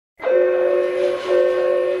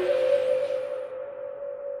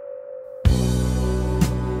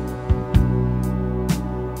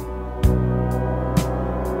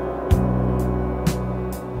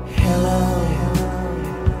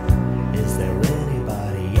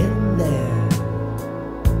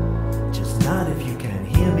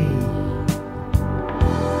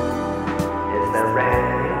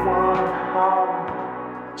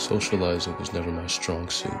Socializing was never my strong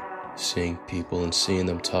suit. Seeing people and seeing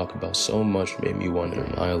them talk about so much made me wonder,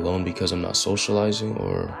 am I alone because I'm not socializing,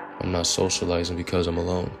 or I'm not socializing because I'm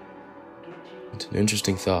alone? It's an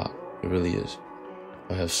interesting thought, it really is.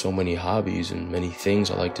 I have so many hobbies and many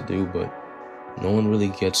things I like to do, but no one really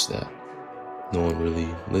gets that. No one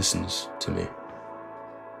really listens to me.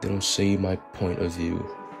 They don't see my point of view,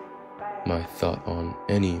 my thought on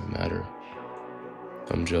any matter.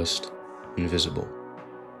 I'm just invisible.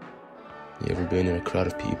 You ever been in a crowd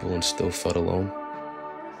of people and still felt alone?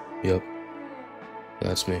 Yep,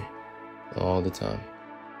 that's me, all the time.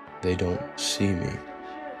 They don't see me,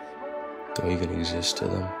 don't even exist to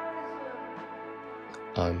them.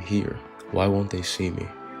 I'm here. Why won't they see me?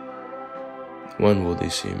 When will they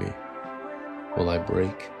see me? Will I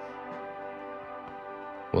break?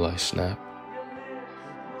 Will I snap?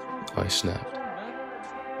 I snapped,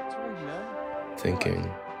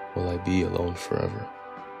 thinking, will I be alone forever?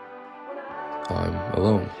 I'm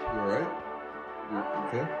alone. You alright? You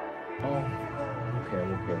okay? Oh, okay,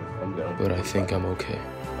 I'm okay. I'm good. But I think I'm okay.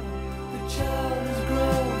 The child is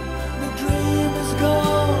grown, the dream